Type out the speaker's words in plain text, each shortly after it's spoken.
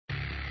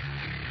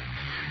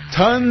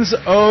Tons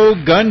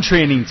of gun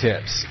training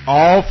tips,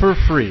 all for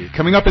free,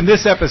 coming up in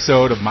this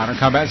episode of Modern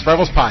Combat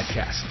Survivals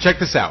Podcast. Check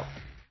this out.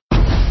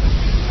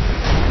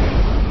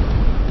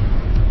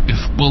 If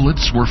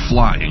bullets were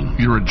flying,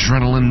 your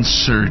adrenaline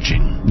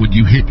surging, would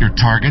you hit your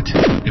target?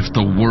 If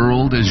the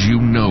world as you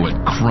know it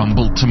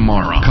crumbled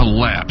tomorrow,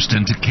 collapsed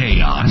into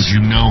chaos, would you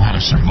know how to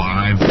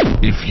survive?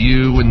 If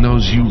you and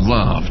those you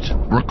loved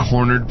were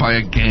cornered by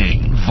a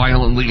gang,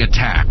 violently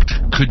attacked,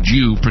 could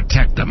you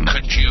protect them?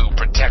 Could you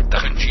protect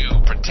them? Could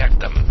you protect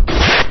them?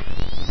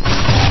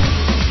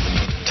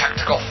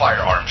 Tactical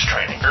firearms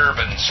training,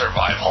 urban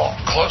survival,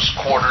 close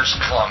quarters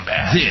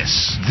combat.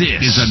 This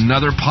is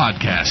another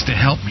podcast to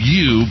help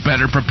you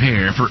better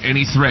prepare for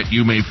any threat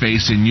you may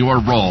face in your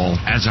role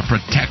as a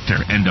protector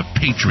and a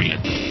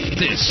patriot.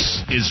 This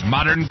is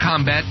Modern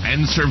Combat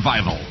and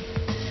Survival.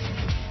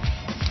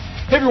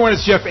 Hey everyone,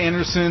 it's Jeff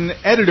Anderson,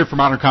 editor for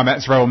Modern Combat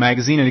and Survival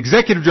Magazine and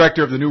executive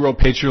director of the New World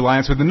Patriot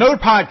Alliance with another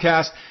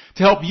podcast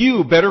to help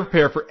you better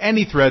prepare for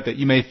any threat that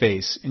you may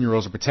face in your role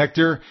as a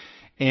protector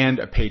and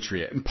a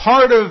patriot. And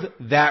part of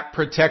that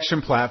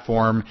protection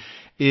platform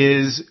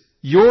is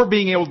your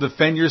being able to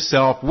defend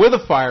yourself with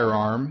a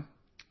firearm,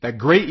 that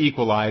great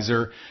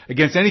equalizer,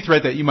 against any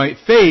threat that you might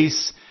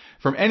face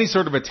from any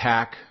sort of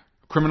attack,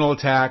 criminal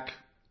attack,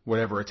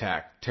 whatever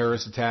attack,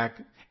 terrorist attack,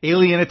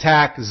 alien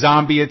attack,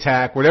 zombie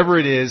attack, whatever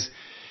it is.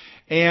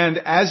 And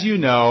as you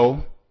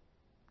know,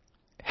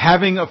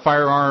 having a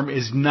firearm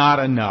is not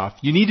enough.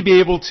 You need to be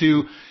able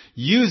to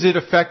use it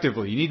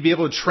effectively. You need to be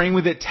able to train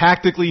with it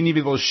tactically. You need to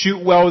be able to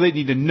shoot well with it.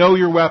 You need to know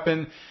your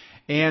weapon.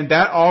 And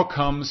that all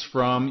comes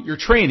from your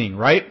training,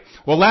 right?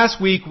 Well,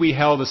 last week we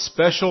held a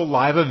special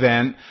live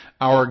event,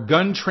 our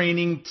Gun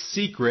Training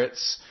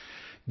Secrets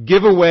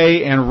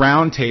giveaway and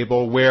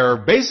roundtable, where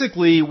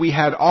basically we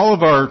had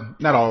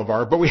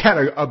but we had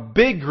a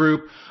big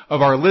group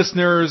of our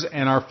listeners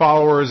and our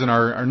followers and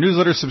our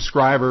newsletter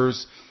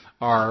subscribers,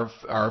 our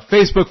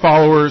Facebook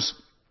followers,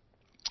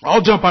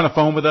 all jump on a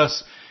phone with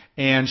us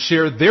and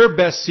share their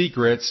best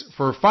secrets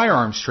for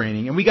firearms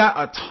training. And we got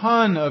a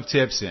ton of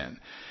tips in.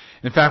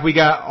 In fact, at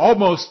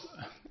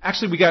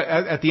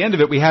the end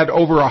of it, we had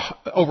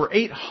over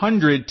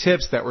 800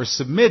 tips that were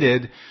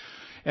submitted.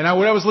 And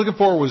what I was looking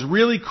for was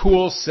really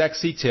cool,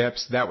 sexy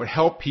tips that would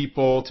help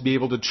people to be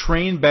able to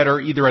train better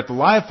either at the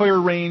live fire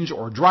range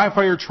or dry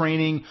fire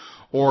training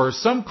or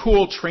some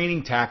cool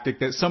training tactic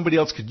that somebody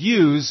else could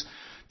use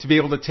to be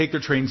able to take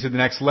their training to the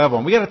next level.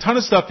 And we got a ton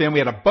of stuff in. We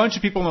had a bunch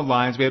of people on the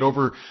lines. We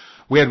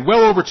had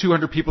well over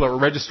 200 people that were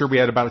registered. We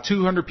had about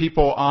 200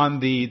 people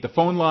on the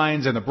phone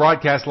lines and the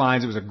broadcast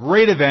lines. It was a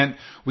great event.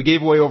 We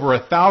gave away over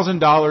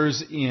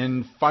 $1,000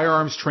 in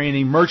firearms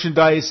training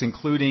merchandise,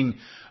 including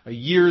a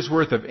year's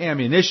worth of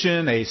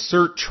ammunition, a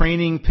CERT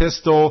training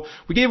pistol.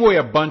 We gave away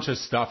a bunch of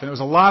stuff, and it was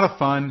a lot of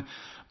fun.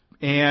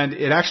 And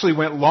it actually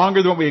went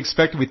longer than what we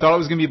expected. We thought it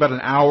was going to be about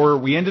an hour.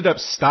 We ended up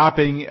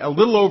stopping a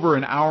little over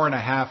an hour and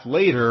a half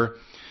later.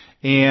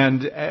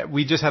 And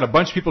we just had a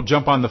bunch of people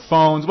jump on the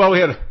phones. Well, we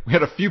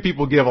had a few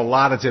people give a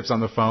lot of tips on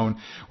the phone,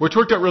 which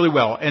worked out really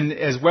well. And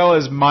as well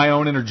as my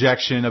own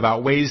interjection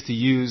about ways to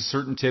use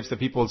certain tips that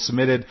people had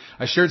submitted.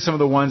 I shared some of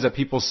the ones that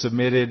people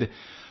submitted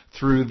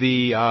through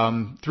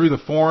the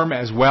forum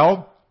as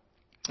well.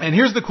 And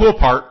here's the cool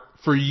part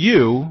for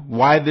you,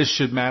 why this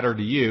should matter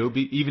to you,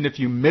 even if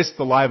you missed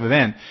the live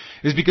event,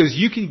 is because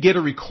you can get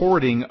a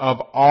recording of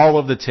all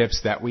of the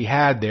tips that we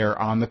had there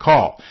on the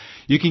call.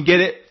 You can get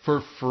it for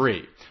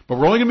free. But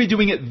we're only going to be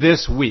doing it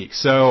this week.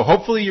 So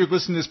hopefully you're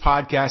listening to this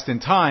podcast in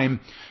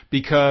time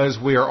because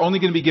we are only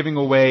going to be giving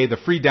away the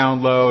free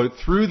download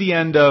through the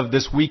end of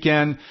this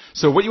weekend.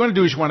 So what you want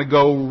to do is you want to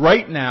go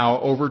right now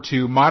over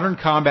to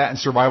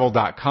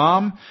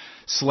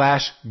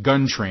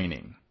moderncombatandsurvival.com/gun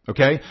training.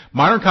 Okay?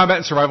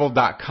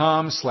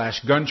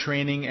 moderncombatandsurvival.com/gun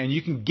training, and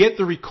you can get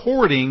the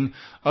recording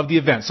of the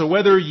event. So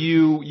whether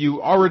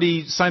you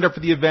already signed up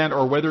for the event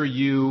or whether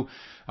you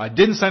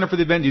didn't sign up for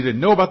the event, you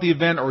didn't know about the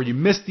event, or you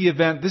missed the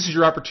event, this is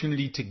your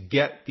opportunity to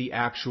get the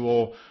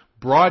actual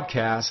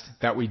broadcast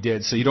that we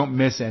did so you don't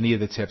miss any of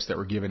the tips that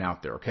were given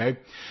out there, okay?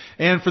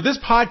 And for this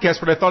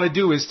podcast, what I thought I'd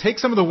do is take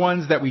some of the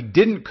ones that we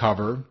didn't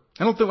cover.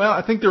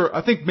 I think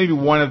maybe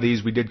one of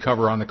these we did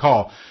cover on the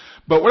call.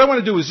 But what I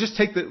want to do is just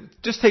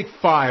take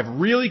 5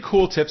 really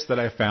cool tips that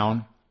I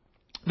found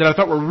that I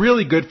thought were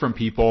really good from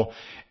people.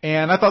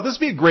 And I thought this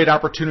would be a great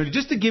opportunity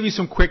just to give you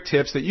some quick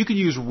tips that you can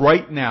use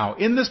right now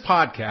in this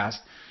podcast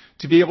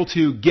to be able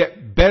to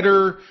get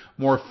better,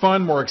 more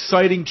fun, more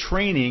exciting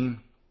training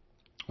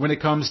when it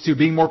comes to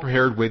being more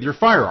prepared with your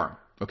firearm.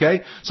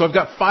 Okay? So I've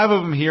got 5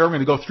 of them here. I'm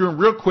going to go through them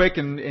real quick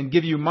and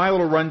give you my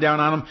little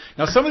rundown on them.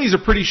 Now some of these are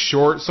pretty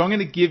short, so I'm going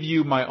to give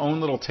you my own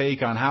little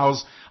take on how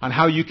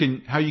you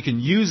can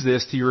use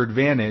this to your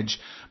advantage.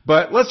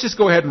 But let's just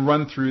go ahead and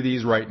run through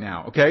these right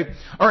now. Okay?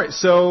 All right.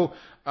 So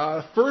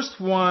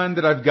first one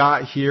that I've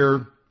got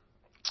here,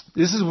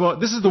 this is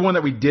the one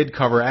that we did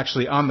cover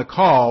actually on the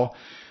call,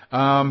 but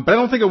I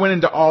don't think I went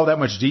into all that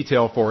much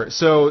detail for it.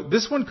 So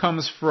this one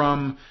comes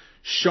from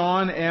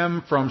Sean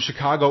M. from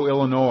Chicago,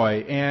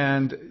 Illinois.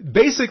 And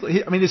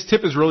basically, I mean, his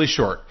tip is really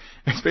short.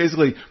 It's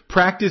basically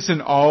practice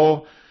in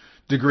all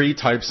degree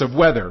types of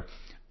weather.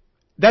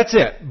 That's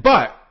it.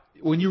 But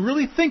when you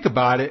really think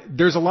about it,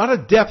 there's a lot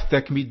of depth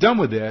that can be done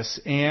with this.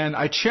 And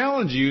I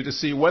challenge you to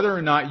see whether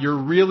or not you're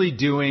really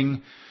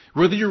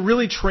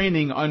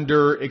training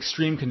under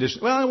extreme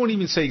conditions. Well, I won't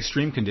even say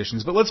extreme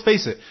conditions, but let's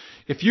face it.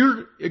 If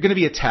you're going to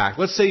be attacked,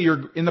 let's say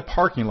you're in the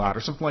parking lot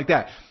or something like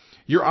that,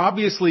 you're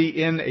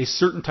obviously in a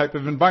certain type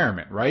of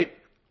environment, right?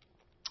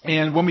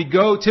 And when we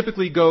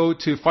typically go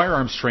to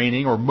firearms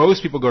training, or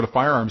most people go to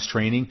firearms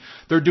training,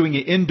 they're doing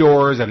it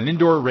indoors at an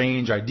indoor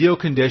range, ideal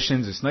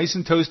conditions. It's nice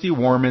and toasty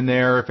warm in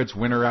there if it's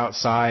winter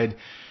outside.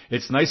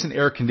 It's nice and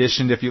air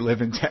conditioned if you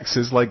live in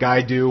Texas like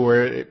I do,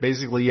 where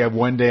basically you have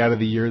one day out of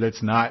the year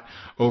that's not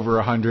over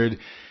 100.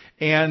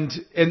 And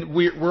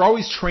we're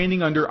always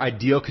training under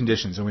ideal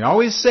conditions. And we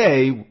always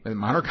say in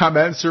Modern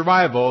Combat and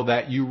Survival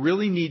that you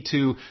really need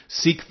to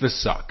seek the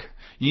suck.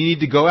 You need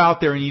to go out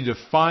there and you need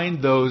to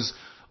find those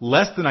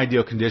less than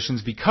ideal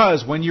conditions,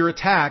 because when you're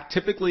attacked,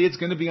 typically it's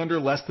going to be under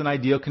less than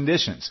ideal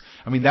conditions.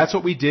 I mean, that's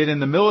what we did in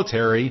the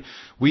military.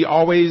 We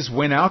always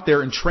went out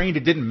there and trained.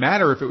 It didn't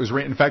matter if it was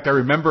rain. In fact, I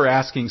remember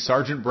asking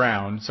Sergeant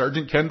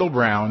Kendall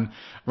Brown,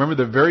 I remember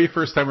the very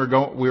first time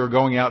we were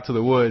going out to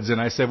the woods,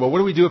 and I said, well, what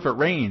do we do if it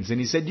rains? And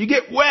he said, you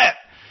get wet.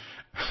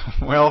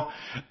 Well,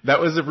 that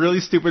was a really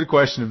stupid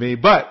question to me,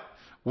 but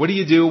what do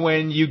you do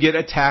when you get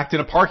attacked in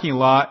a parking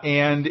lot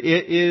and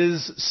it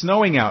is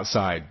snowing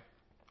outside?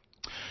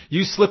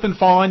 You slip and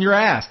fall on your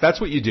ass.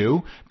 That's what you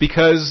do,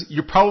 because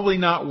you're probably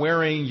not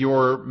wearing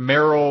your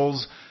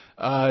Merrell's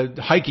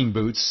hiking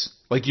boots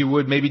like you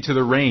would maybe to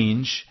the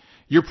range.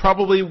 You're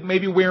probably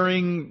maybe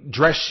wearing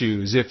dress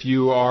shoes if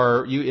you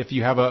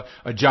have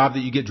a job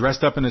that you get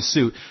dressed up in a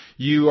suit.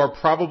 You are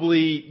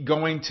probably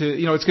going to,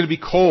 it's going to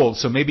be cold,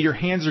 so maybe your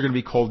hands are going to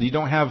be cold. You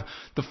don't have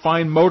the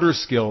fine motor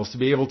skills to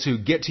be able to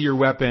get to your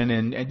weapon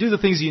and do the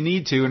things you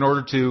need to in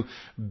order to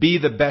be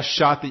the best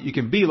shot that you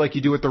can be, like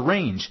you do at the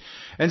range.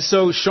 And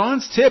so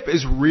Sean's tip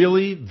is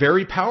really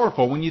very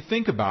powerful when you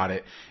think about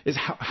it, is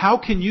how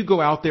can you go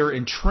out there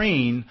and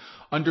train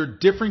under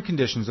different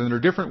conditions, under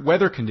different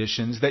weather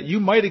conditions that you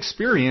might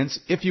experience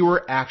if you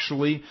were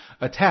actually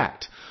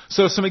attacked.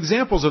 So some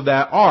examples of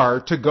that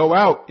are to go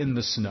out in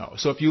the snow.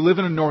 So if you live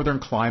in a northern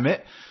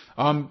climate,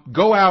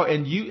 go out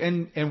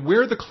and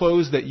wear the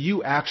clothes that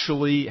you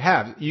actually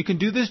have. You can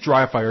do this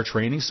dry fire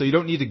training, so you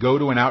don't need to go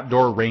to an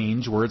outdoor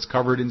range where it's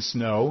covered in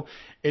snow.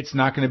 It's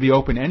not going to be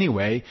open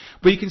anyway,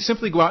 but you can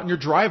simply go out in your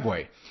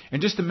driveway.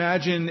 And just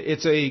imagine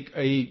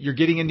you're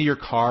getting into your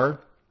car.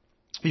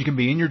 You can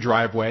be in your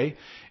driveway,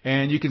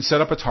 and you can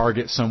set up a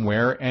target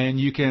somewhere, and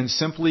you can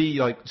simply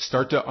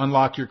start to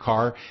unlock your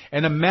car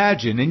and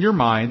imagine in your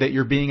mind that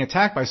you're being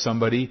attacked by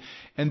somebody,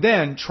 and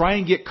then try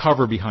and get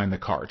cover behind the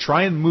car.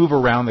 Try and move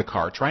around the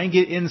car. Try and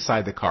get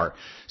inside the car.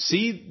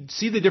 See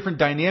the different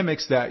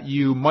dynamics that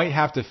you might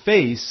have to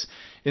face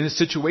in a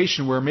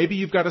situation where maybe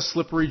you've got a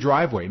slippery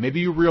driveway.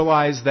 Maybe you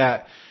realize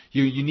that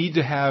you need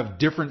to have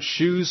different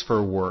shoes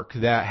for work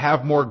that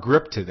have more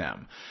grip to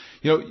them.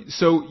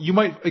 So you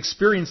might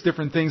experience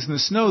different things in the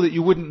snow that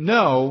you wouldn't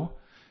know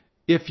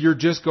if you're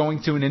just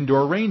going to an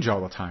indoor range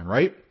all the time,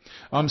 right?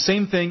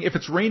 Same thing if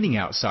it's raining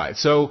outside.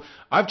 So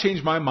I've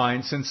changed my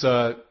mind since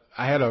I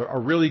had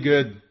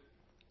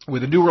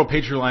with the New World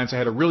Patriot Alliance, I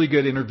had a really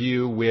good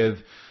interview with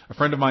a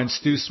friend of mine,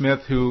 Stu Smith,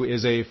 who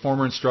is a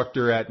former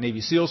instructor at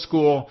Navy SEAL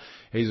School.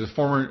 He's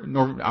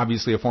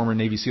obviously a former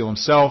Navy SEAL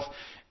himself.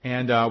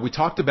 And we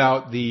talked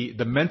about the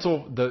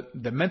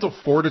mental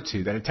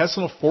fortitude, that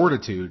intestinal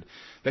fortitude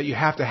that you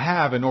have to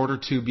have in order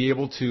to be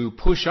able to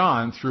push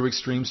on through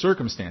extreme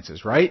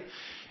circumstances, right?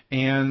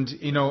 And,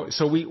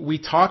 so we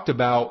talked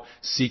about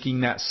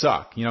seeking that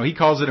suck. He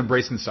calls it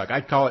embracing the suck.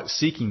 I call it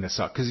seeking the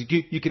suck, because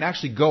you can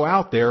actually go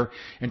out there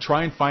and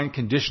try and find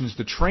conditions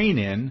to train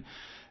in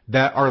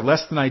that are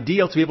less than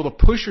ideal to be able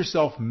to push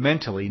yourself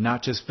mentally,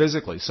 not just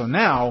physically. So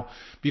now,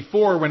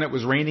 before, when it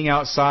was raining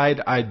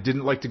outside, I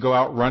didn't like to go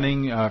out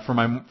running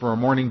for a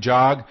morning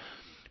jog.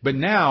 But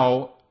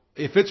now,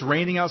 if it's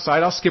raining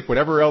outside, I'll skip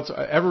whatever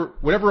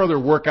other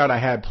workout I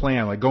had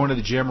planned, like going to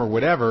the gym or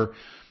whatever.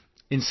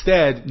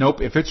 Instead,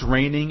 nope, if it's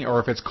raining or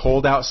if it's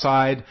cold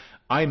outside,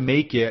 I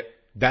make it,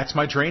 that's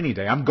my training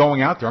day. I'm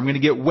going out there. I'm going to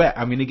get wet.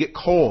 I'm going to get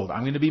cold.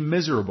 I'm going to be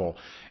miserable.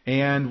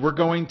 And we're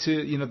going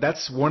to,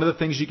 that's one of the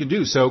things you can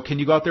do. So can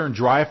you go out there and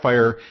dry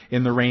fire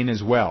in the rain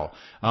as well?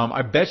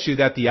 I bet you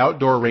that the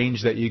outdoor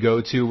range that you go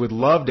to would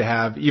love to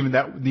have even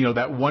that,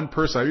 that one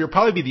person. You'll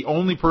probably be the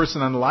only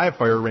person on the live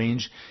fire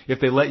range, if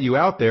they let you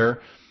out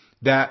there,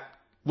 that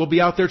will be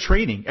out there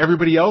training.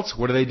 Everybody else,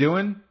 what are they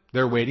doing?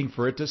 They're waiting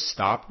for it to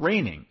stop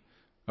raining.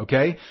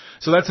 Okay?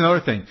 So that's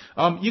another thing.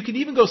 You can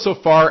even go so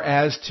far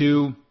as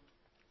to,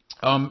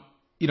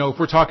 if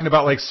we're talking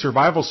about like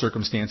survival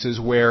circumstances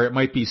where it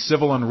might be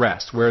civil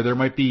unrest, where there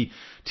might be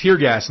tear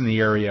gas in the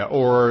area,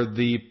 or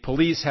the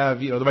police have,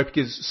 there might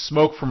be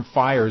smoke from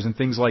fires and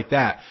things like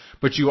that.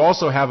 But you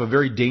also have a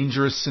very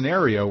dangerous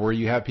scenario where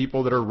you have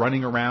people that are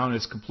running around.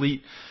 It's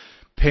complete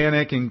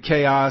panic and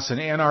chaos and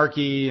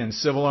anarchy and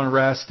civil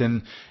unrest.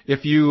 And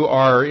if you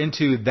are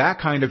into that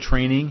kind of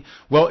training,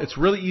 well, it's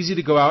really easy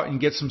to go out and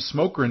get some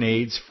smoke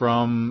grenades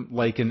from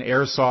like an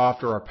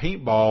airsoft or a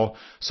paintball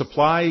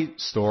supply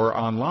store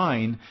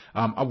online.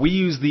 We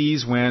use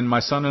these when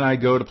my son and I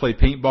go to play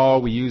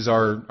paintball. We use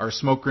our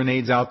smoke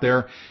grenades out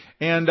there.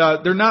 And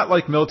they're not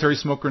like military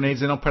smoke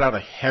grenades. They don't put out a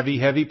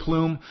heavy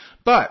plume,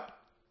 but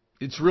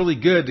it's really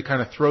good to kind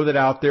of throw that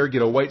out there,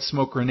 get a white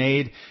smoke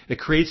grenade. It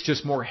creates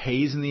just more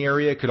haze in the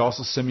area. It could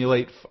also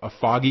simulate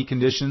foggy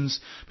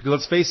conditions, because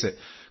let's face it,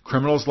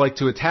 criminals like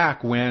to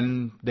attack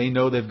when they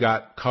know they've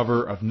got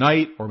cover of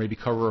night or maybe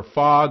cover of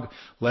fog,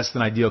 less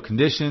than ideal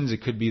conditions.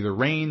 It could be the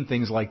rain,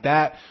 things like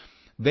that.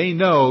 They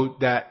know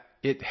that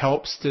it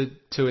helps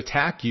to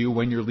attack you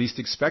when you're least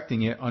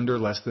expecting it under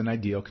less than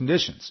ideal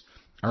conditions.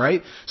 All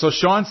right? So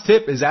Sean's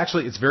tip is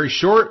actually, it's very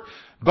short,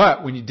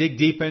 but when you dig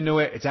deep into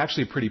it, it's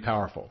actually pretty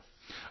powerful.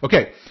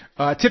 Okay,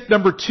 tip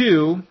number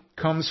 2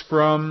 comes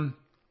from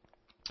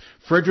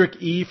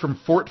Frederick E. from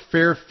Fort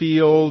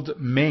Fairfield,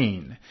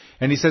 Maine.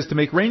 And he says, to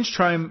make range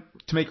time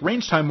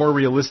more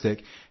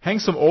realistic, hang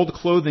some old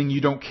clothing you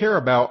don't care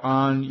about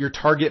on your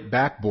target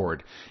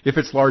backboard, if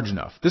it's large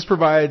enough. This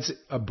provides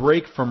a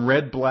break from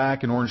red,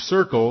 black, and orange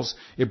circles.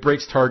 It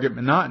breaks target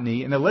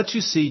monotony, and it lets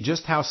you see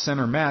just how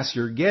center mass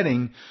you're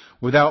getting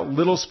without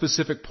little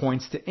specific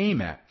points to aim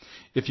at.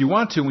 If you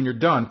want to, when you're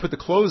done, put the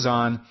clothes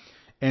on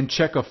and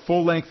check a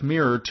full-length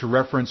mirror to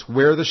reference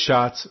where the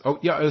shots... Oh,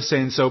 yeah, I was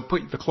saying, so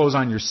put the clothes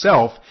on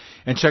yourself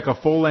and check a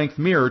full-length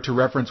mirror to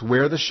reference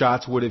where the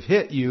shots would have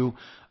hit you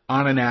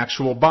on an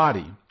actual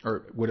body,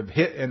 or would have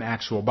hit an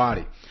actual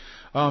body.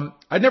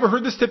 I'd never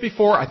heard this tip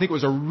before. I think it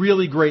was a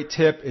really great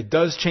tip. It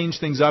does change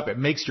things up. It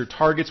makes your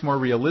targets more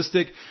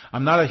realistic.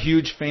 I'm not a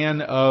huge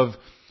fan of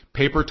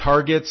paper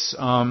targets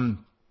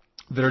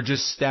that are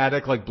just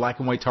static, like black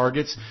and white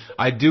targets.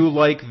 I do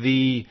like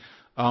the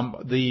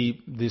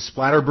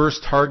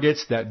splatterburst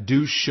targets that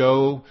do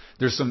show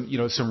there's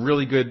some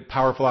really good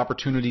powerful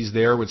opportunities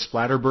there with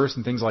splatterburst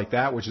and things like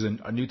that, which is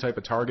a new type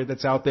of target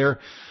that's out there.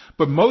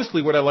 But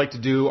mostly what I like to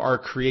do are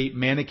create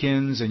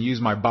mannequins and use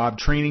my Bob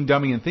training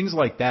dummy and things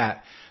like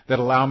that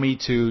allow me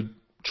to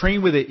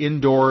train with it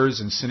indoors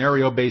and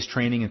scenario-based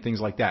training and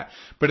things like that.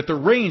 But at the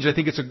range, I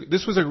think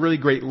this was a really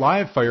great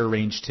live fire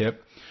range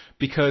tip,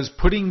 because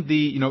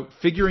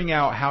figuring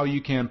out how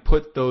you can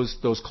put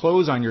those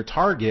clothes on your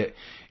target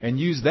and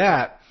use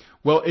that,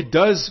 well, it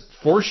does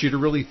force you to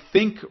really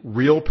think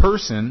real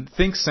person,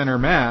 think center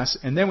mass,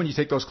 and then when you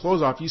take those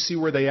clothes off, you see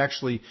where they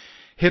actually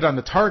hit on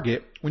the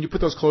target. When you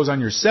put those clothes on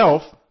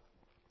yourself,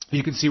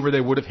 you can see where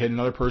they would have hit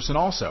another person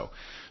also.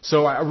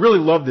 So I really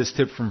love this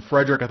tip from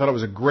Frederick. I thought it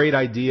was a great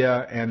idea,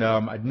 and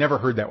I'd never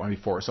heard that one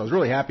before, so I was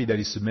really happy that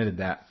he submitted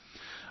that.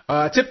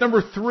 Tip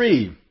number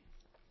 3.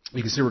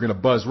 You can see we're going to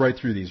buzz right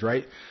through these,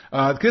 right?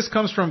 This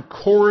comes from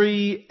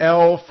Corey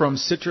L. from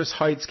Citrus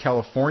Heights,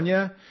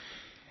 California.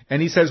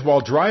 And he says,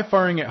 while dry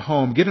firing at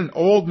home, get an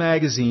old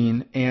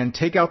magazine and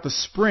take out the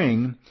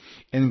spring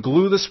and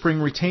glue the spring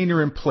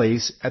retainer in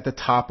place at the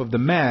top of the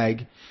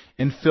mag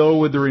and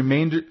fill the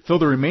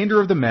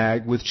remainder of the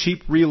mag with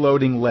cheap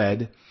reloading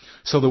lead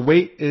so the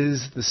weight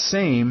is the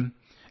same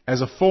as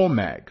a full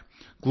mag.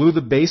 Glue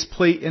the base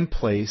plate in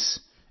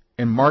place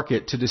and mark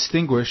it to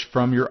distinguish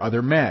from your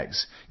other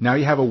mags. Now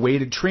you have a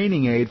weighted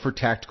training aid for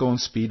tactical and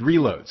speed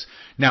reloads.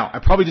 Now, I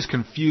probably just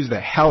confused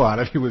the hell out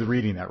of you with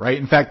reading that, right?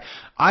 In fact,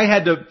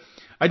 I'd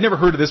never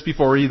heard of this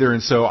before either,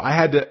 and so I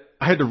had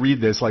to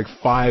read this like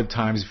 5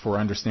 times before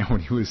I understand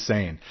what he was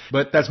saying.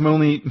 But that's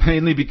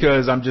mainly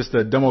because I'm just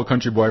a dumb old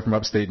country boy from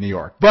upstate New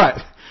York.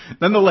 But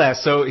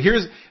nonetheless, so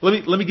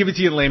let me give it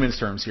to you in layman's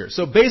terms here.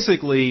 So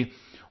basically,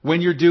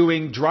 when you're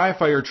doing dry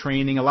fire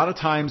training, a lot of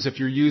times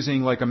if you're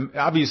using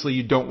obviously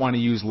you don't want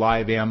to use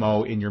live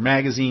ammo in your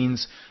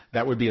magazines.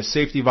 That would be a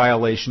safety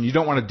violation. You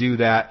don't want to do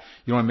that.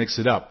 You don't want to mix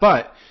it up.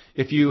 But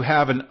if you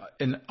have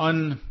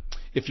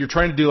if you're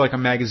trying to do like a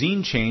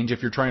magazine change,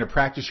 if you're trying to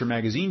practice your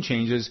magazine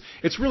changes,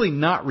 it's really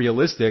not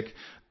realistic.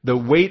 The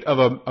weight of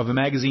a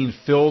magazine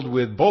filled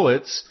with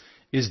bullets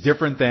is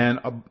different than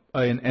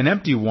an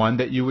empty one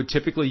that you would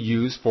typically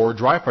use for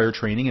dry fire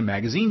training and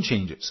magazine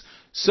changes.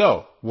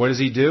 So what does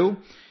he do?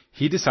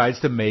 He decides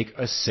to make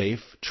a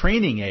safe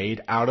training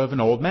aid out of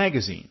an old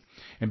magazine.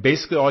 And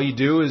basically all you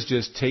do is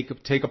just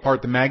take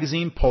apart the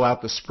magazine, pull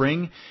out the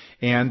spring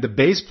and the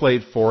base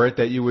plate for it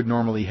that you would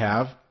normally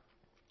have.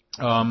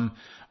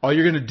 All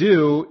you're going to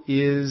do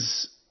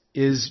is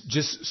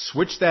just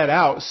switch that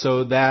out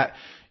so that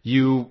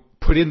you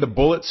put in the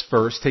bullets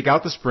first, take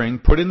out the spring,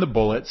 put in the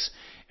bullets,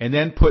 and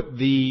then put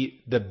the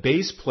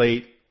base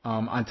plate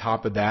on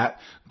top of that,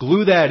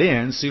 glue that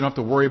in so you don't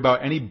have to worry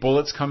about any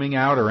bullets coming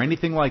out or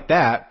anything like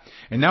that.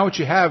 And now what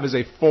you have is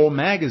a full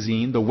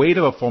magazine, the weight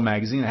of a full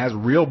magazine that has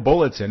real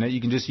bullets in it.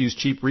 You can just use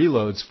cheap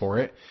reloads for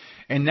it.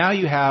 And now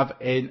you have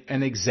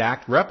an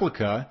exact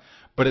replica,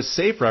 but a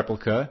safe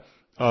replica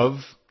of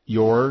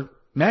your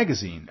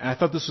magazine. And I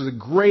thought this was a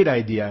great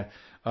idea.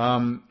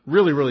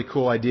 Really, really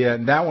cool idea.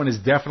 And that one is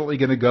definitely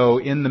going to go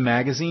in the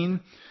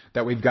magazine.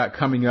 that we've got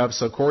coming up.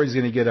 So Corey's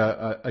going to get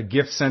a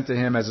gift sent to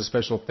him as a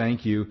special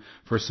thank you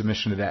for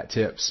submission of that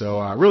tip. So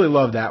I really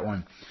love that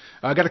one.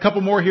 I got a couple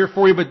more here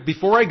for you, but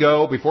before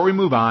we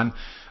move on,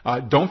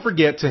 don't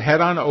forget to head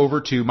on over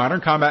to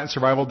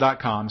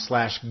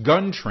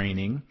moderncombatandsurvival.com/gun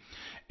training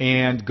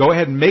and go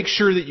ahead and make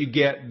sure that you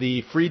get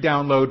the free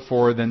download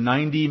for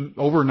the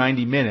over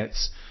 90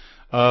 minutes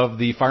of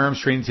the firearms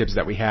training tips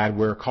that we had,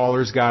 where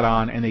callers got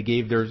on and they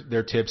gave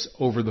their tips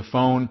over the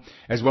phone,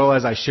 as well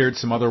as I shared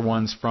some other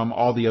ones from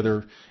all the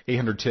other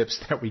 800 tips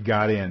that we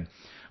got in.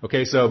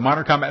 Okay, so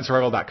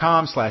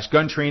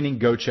moderncombatandsurvival.com/gun training.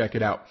 Go check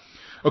it out.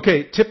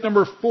 Okay, tip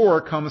number 4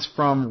 comes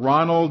from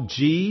Ronald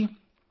G.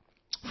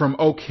 from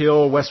Oak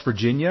Hill, West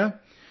Virginia.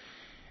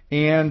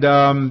 And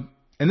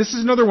this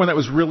is another one that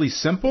was really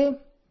simple.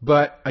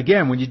 But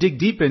again, when you dig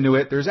deep into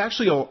it, there's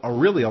actually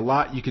a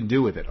lot you can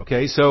do with it.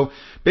 Okay, so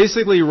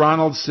basically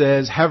Ronald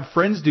says, have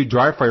friends do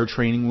dry fire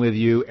training with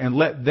you and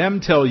let them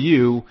tell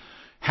you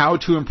how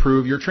to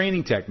improve your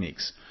training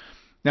techniques.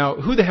 Now,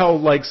 who the hell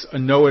likes a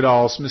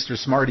know-it-all, Mr.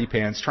 Smarty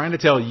Pants, trying to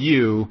tell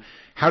you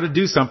how to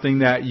do something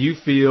that you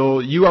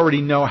feel you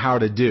already know how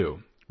to do,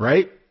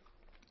 right?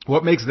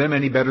 What makes them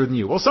any better than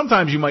you? Well,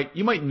 sometimes you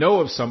might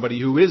know of somebody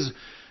who is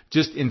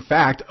just in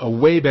fact a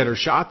way better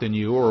shot than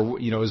you, or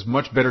is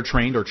much better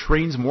trained or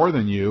trains more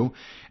than you,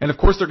 and of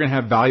course they're going to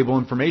have valuable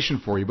information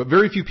for you. But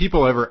very few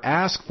people ever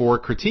ask for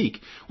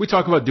critique. We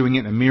talk about doing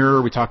it in a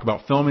mirror, we talk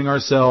about filming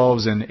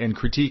ourselves and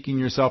critiquing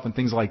yourself and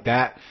things like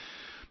that.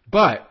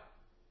 But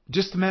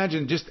just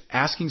imagine just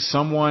asking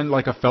someone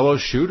like a fellow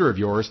shooter of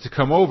yours to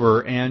come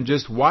over and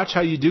just watch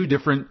how you do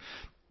different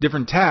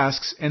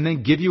tasks and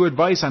then give you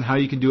advice on how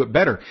you can do it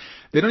better.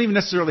 They don't even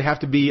necessarily have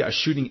to be a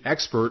shooting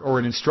expert or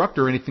an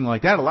instructor or anything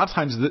like that. A lot of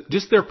times,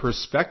 just their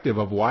perspective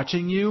of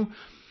watching you,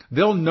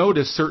 they'll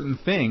notice certain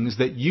things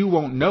that you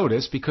won't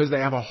notice because they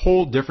have a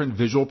whole different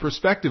visual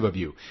perspective of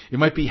you. It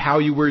might be how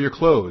you wear your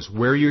clothes,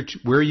 where you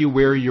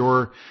wear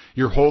your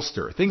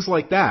holster, things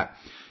like that.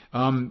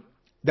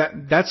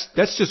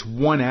 That's just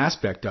one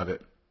aspect of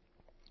it.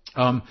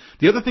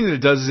 The other thing that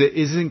it does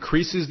is it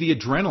increases the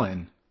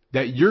adrenaline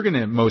that you're going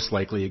to most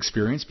likely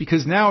experience,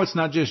 because now it's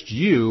not just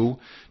you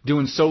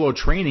doing solo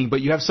training,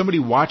 but you have somebody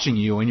watching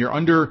you and you're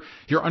under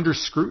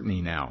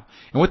scrutiny now.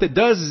 And what that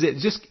does is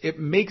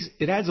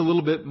it adds a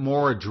little bit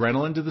more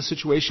adrenaline to the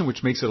situation,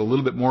 which makes it a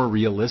little bit more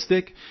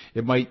realistic.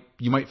 You might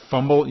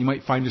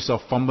find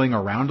yourself fumbling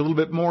around a little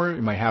bit more.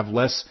 You might have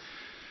less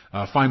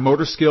fine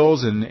motor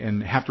skills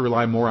and have to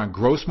rely more on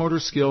gross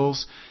motor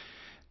skills.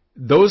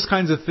 Those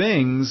kinds of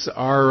things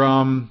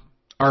are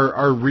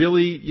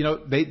really,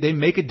 they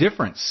make a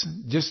difference.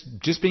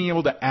 Just being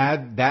able to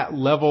add that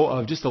level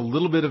of just a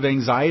little bit of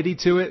anxiety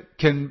to it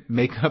can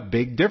make a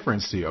big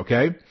difference to you,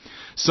 okay?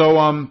 So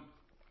I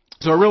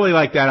really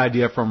like that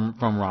idea from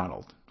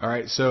Ronald. All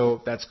right,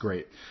 so that's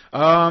great.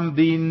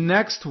 The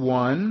next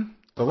one,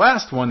 the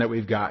last one that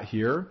we've got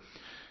here,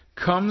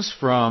 comes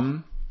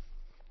from,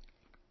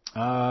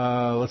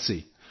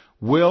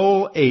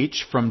 Will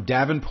H. from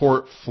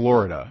Davenport,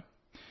 Florida.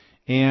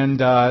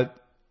 And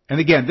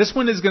again, this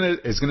one is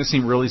gonna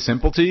seem really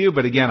simple to you,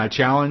 but again, I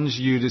challenge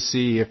you to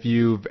see if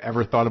you've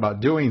ever thought about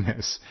doing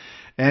this.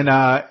 And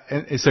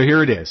so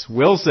here it is.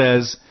 Will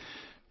says,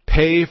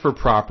 pay for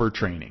proper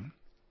training.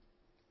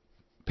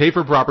 Pay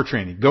for proper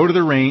training.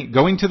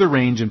 Going to the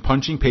range and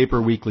punching paper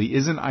weekly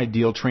isn't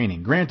ideal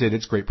training. Granted,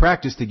 it's great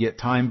practice to get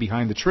time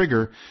behind the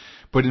trigger,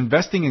 but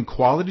investing in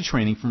quality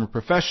training from a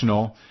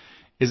professional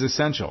is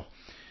essential.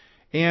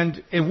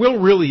 And Will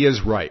really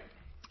is right.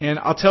 And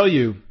I'll tell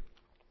you,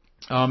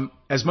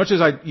 as much as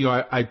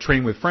I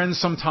train with friends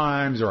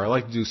sometimes, or I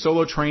like to do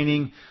solo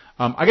training,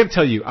 I got to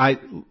tell you,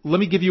 let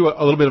me give you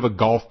a little bit of a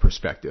golf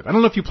perspective. I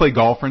don't know if you play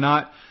golf or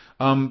not.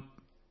 I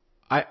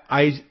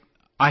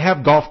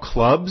have golf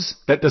clubs.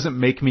 That doesn't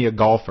make me a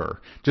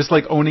golfer. Just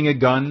like owning a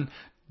gun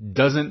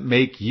doesn't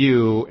make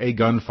you a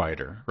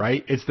gunfighter,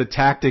 right? It's the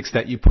tactics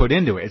that you put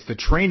into it. It's the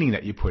training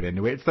that you put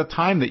into it. It's the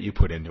time that you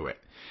put into it.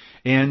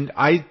 And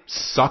I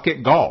suck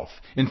at golf.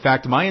 In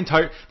fact,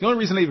 the only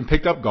reason I even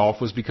picked up golf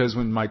was because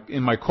in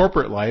my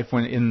corporate life,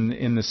 when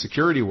in the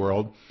security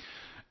world,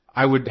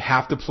 I would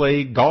have to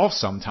play golf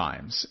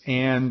sometimes.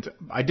 And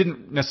I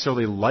didn't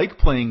necessarily like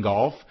playing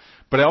golf,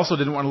 but I also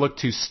didn't want to look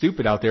too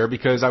stupid out there,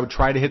 because I would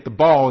try to hit the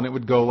ball and it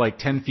would go like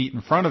 10 feet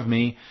in front of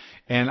me,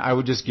 and I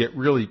would just get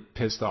really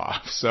pissed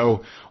off.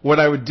 So what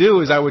I would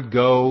do is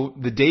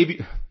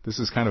this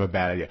is kind of a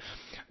bad idea.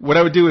 What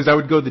I would do is I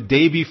would go the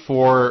day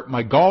before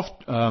my golf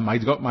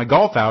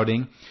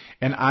outing,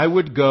 and I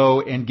would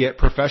go and get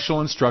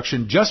professional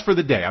instruction just for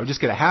the day. I would just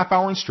get a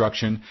half-hour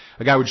instruction.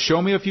 A guy would show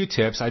me a few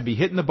tips. I'd be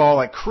hitting the ball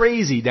like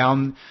crazy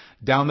down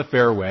the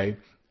fairway.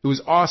 It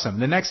was awesome.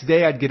 The next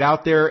day I'd get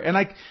out there, and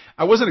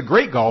I wasn't a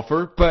great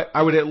golfer, but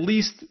I would at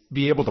least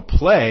be able to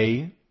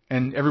play,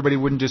 and everybody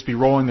wouldn't just be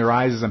rolling their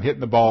eyes as I'm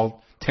hitting the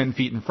ball 10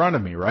 feet in front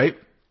of me, right?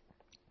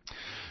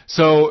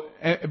 So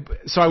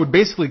I would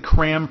basically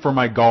cram for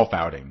my golf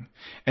outing.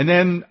 And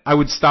then I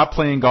would stop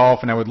playing golf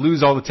and I would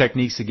lose all the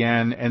techniques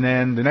again. And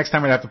then the next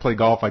time I'd have to play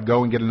golf, I'd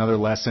go and get another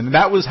lesson. And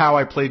that was how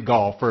I played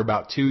golf for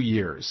about 2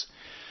 years.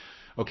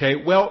 Okay,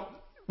 well,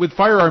 with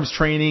firearms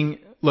training,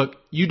 look,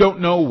 you don't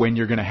know when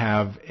you're going to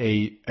have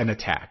an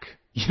attack.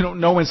 You don't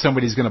know when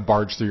somebody's going to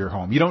barge through your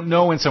home. You don't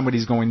know when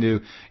somebody's going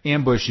to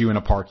ambush you in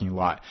a parking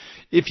lot.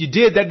 If you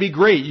did, that'd be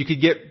great. You could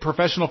get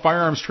professional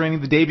firearms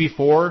training the day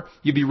before.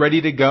 You'd be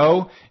ready to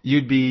go.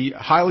 You'd be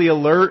highly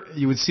alert.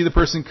 You would see the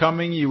person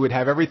coming. You would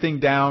have everything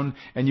down,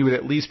 and you would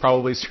at least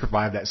probably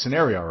survive that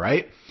scenario,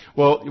 right?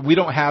 Well, we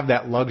don't have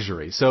that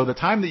luxury. So the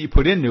time that you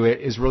put into it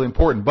is really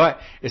important. But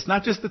it's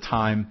not just the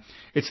time.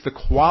 It's the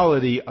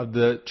quality of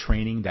the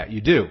training that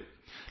you do.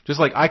 Just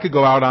like I could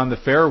go out on the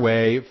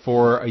fairway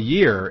for a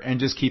year and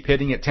just keep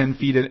hitting it 10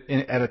 feet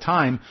at a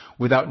time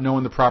without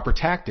knowing the proper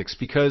tactics,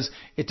 because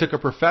it took a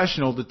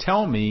professional to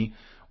tell me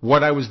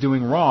what I was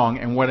doing wrong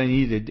and what I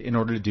needed in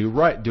order to do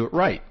it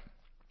right.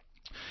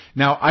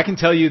 Now, I can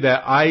tell you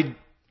that I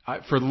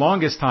for the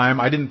longest time,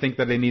 I didn't think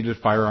that I needed a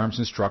firearms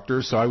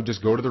instructor, so I would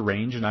just go to the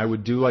range and I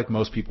would do like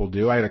most people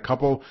do. I had a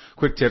couple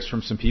quick tips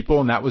from some people,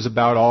 and that was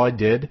about all I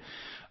did.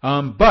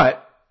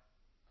 But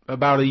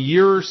about a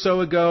year or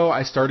so ago,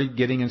 I started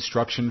getting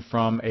instruction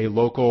from a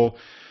local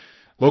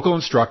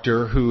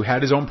instructor who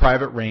had his own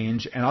private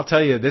range. And I'll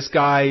tell you, this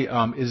guy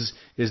is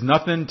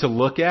nothing to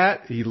look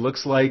at. He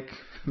looks like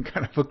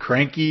kind of a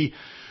cranky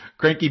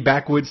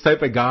backwoods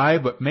type of guy.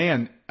 But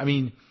man, I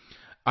mean,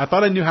 I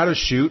thought I knew how to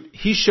shoot.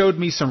 He showed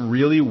me some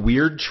really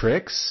weird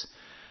tricks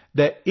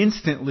that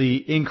instantly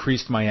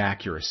increased my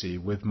accuracy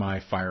with my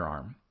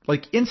firearm.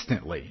 Like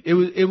instantly.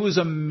 It was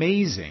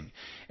amazing.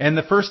 And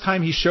the first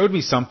time he showed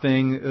me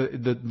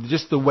something,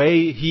 just the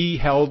way he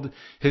held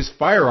his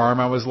firearm,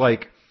 I was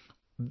like,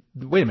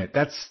 wait a minute,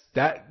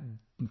 that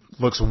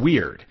looks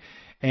weird.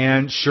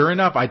 And sure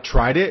enough, I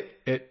tried it,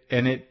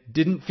 and it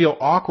didn't feel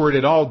awkward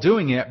at all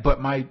doing it, but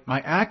my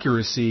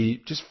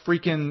accuracy just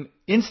freaking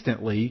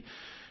instantly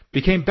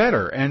became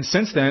better. And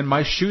since then,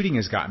 my shooting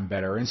has gotten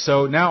better. And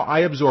so now I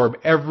absorb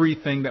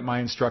everything that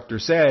my instructor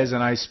says,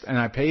 and I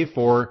pay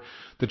for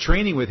the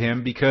training with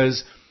him,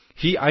 because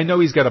I know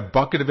he's got a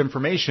bucket of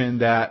information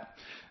that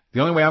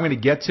the only way I'm going to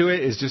get to it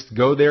is just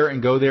go there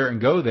and go there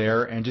and go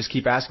there and just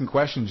keep asking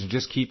questions and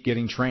just keep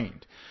getting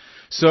trained.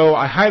 So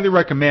I highly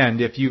recommend,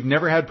 if you've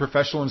never had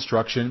professional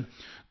instruction,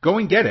 go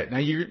and get it. Now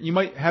you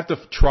might have to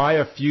try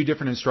a few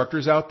different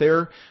instructors out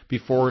there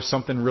before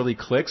something really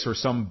clicks or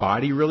some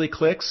body really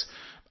clicks.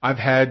 I've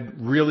had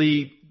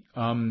really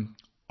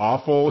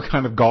awful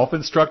kind of golf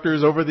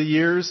instructors over the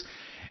years,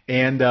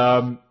 and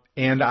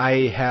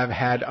I have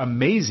had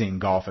amazing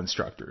golf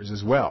instructors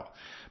as well.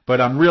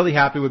 But I'm really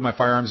happy with my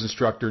firearms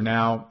instructor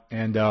now.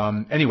 And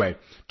anyway,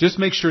 just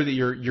make sure that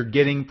you're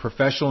getting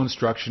professional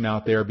instruction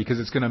out there, because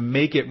it's going to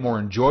make it more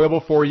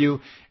enjoyable for you,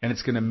 and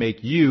it's going to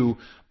make you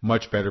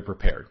much better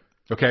prepared.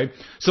 Okay?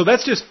 So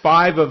that's just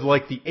 5 of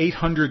like the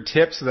 800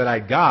 tips that I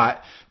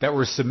got that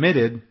were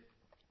submitted.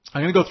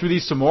 I'm going to go through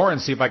these some more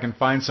and see if I can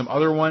find some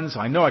other ones.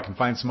 I know I can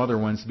find some other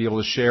ones to be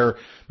able to share,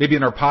 maybe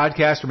in our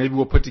podcast, or maybe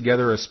we'll put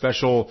together a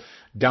special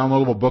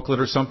downloadable booklet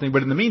or something.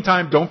 But in the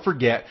meantime, don't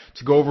forget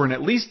to go over and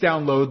at least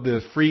download the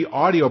free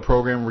audio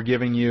program we're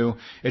giving you.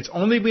 It's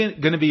only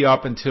going to be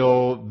up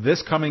until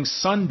this coming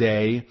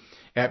Sunday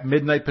at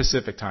midnight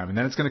Pacific time, and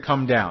then it's going to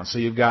come down. So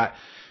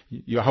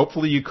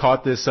hopefully you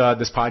caught this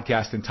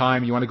podcast in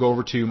time. You want to go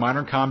over to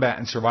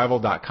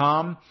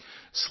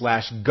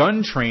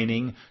moderncombatandsurvival.com/gun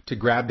training to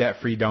grab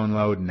that free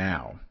download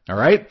now. All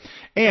right?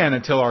 And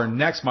until our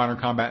next Modern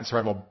Combat and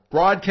Survival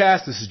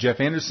broadcast, this is Jeff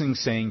Anderson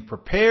saying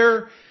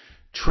prepare,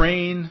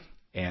 train,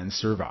 and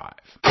survive.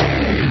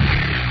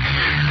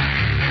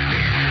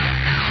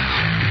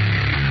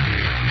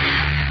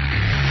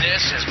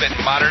 This has been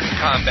Modern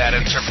Combat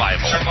and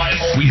Survival.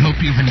 We hope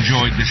you've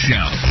enjoyed the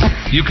show.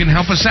 You can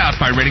help us out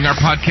by rating our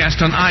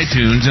podcast on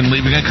iTunes and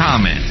leaving a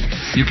comment.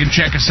 You can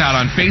check us out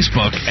on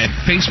Facebook at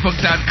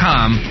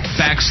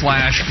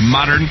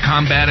facebook.com/Modern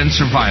Combat and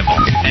Survival.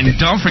 And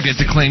don't forget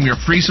to claim your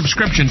free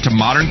subscription to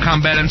Modern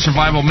Combat and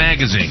Survival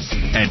magazine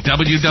at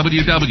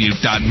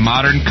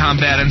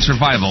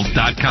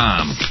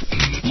www.moderncombatandsurvival.com.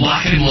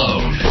 Lock and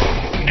load.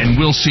 And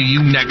we'll see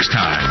you next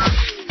time.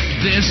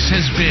 This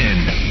has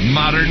been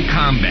Modern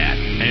Combat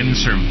and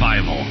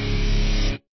Survival.